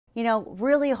You know,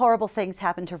 really horrible things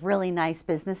happen to really nice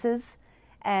businesses,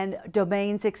 and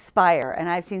domains expire. And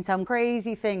I've seen some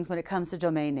crazy things when it comes to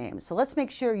domain names. So let's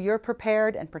make sure you're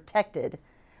prepared and protected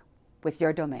with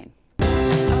your domain.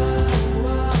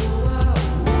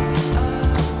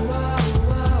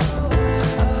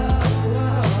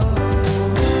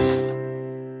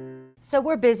 So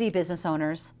we're busy business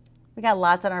owners. We got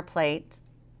lots on our plate,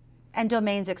 and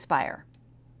domains expire.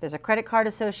 There's a credit card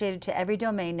associated to every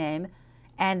domain name,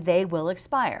 and they will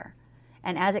expire.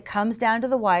 And as it comes down to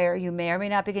the wire, you may or may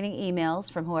not be getting emails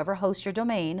from whoever hosts your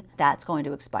domain. That's going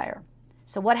to expire.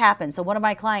 So what happens? So one of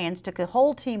my clients took a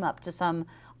whole team up to some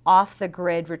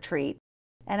off-the-grid retreat.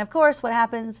 And of course, what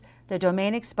happens? The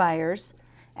domain expires,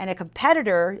 and a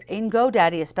competitor, in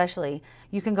GoDaddy especially,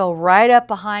 you can go right up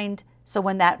behind. So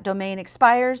when that domain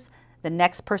expires, the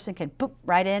next person can boop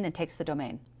right in and takes the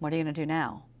domain. What are you going to do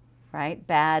now? Right?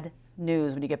 Bad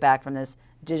news when you get back from this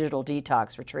digital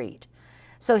detox retreat.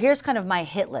 So here's kind of my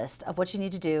hit list of what you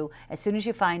need to do as soon as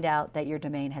you find out that your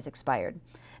domain has expired.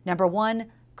 Number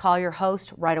one, call your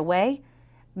host right away.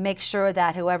 Make sure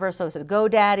that whoever, so it's a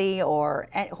GoDaddy or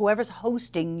whoever's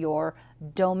hosting your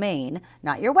domain,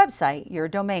 not your website, your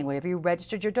domain, wherever you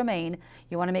registered your domain,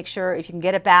 you want to make sure if you can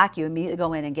get it back, you immediately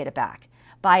go in and get it back.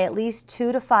 Buy at least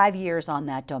 2 to 5 years on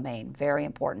that domain, very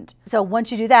important. So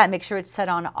once you do that, make sure it's set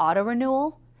on auto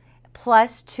renewal,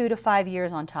 plus 2 to 5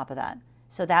 years on top of that.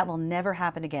 So that will never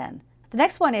happen again. The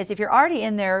next one is if you're already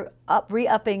in there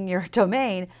re-upping your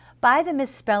domain, buy the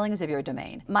misspellings of your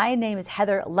domain. My name is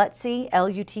Heather Lutze,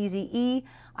 L-U-T-Z-E.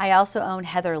 I also own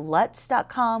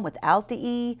heatherlutz.com without the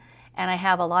E, and I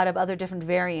have a lot of other different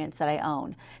variants that I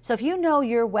own. So if you know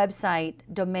your website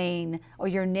domain or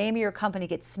your name of your company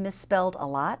gets misspelled a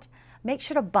lot, make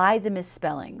sure to buy the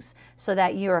misspellings so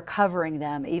that you are covering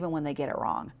them even when they get it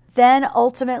wrong. Then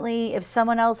ultimately, if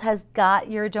someone else has got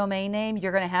your domain name,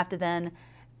 you're going to have to then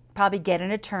probably get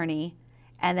an attorney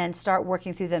and then start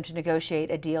working through them to negotiate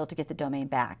a deal to get the domain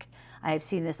back. I have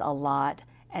seen this a lot,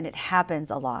 and it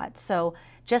happens a lot. So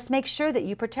just make sure that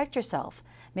you protect yourself.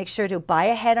 Make sure to buy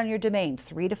ahead on your domain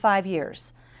 3 to 5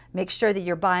 years. Make sure that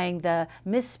you're buying the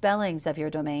misspellings of your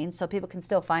domain so people can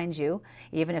still find you,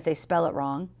 even if they spell it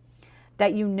wrong.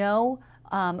 That you know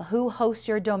who hosts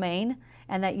your domain,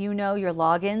 and that you know your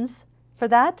logins for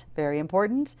that, very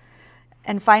important.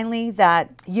 And finally,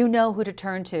 that you know who to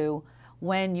turn to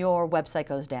when your website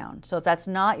goes down. So if that's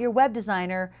not your web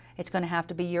designer, it's going to have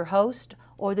to be your host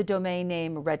or the domain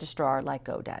name registrar like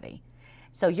GoDaddy.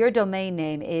 So your domain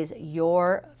name is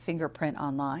your fingerprint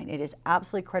online. It is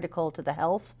absolutely critical to the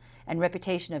health and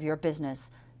reputation of your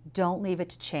business. Don't leave it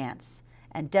to chance,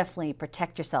 and definitely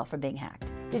protect yourself from being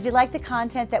hacked. Did you like the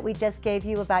content that we just gave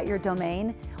you about your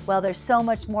domain? Well, there's so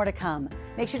much more to come.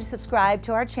 Make sure to subscribe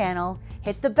to our channel,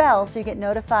 hit the bell so you get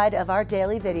notified of our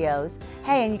daily videos.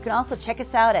 Hey, and you can also check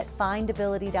us out at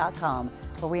findability.com,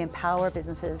 where we empower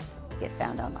businesses to get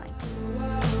found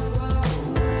online.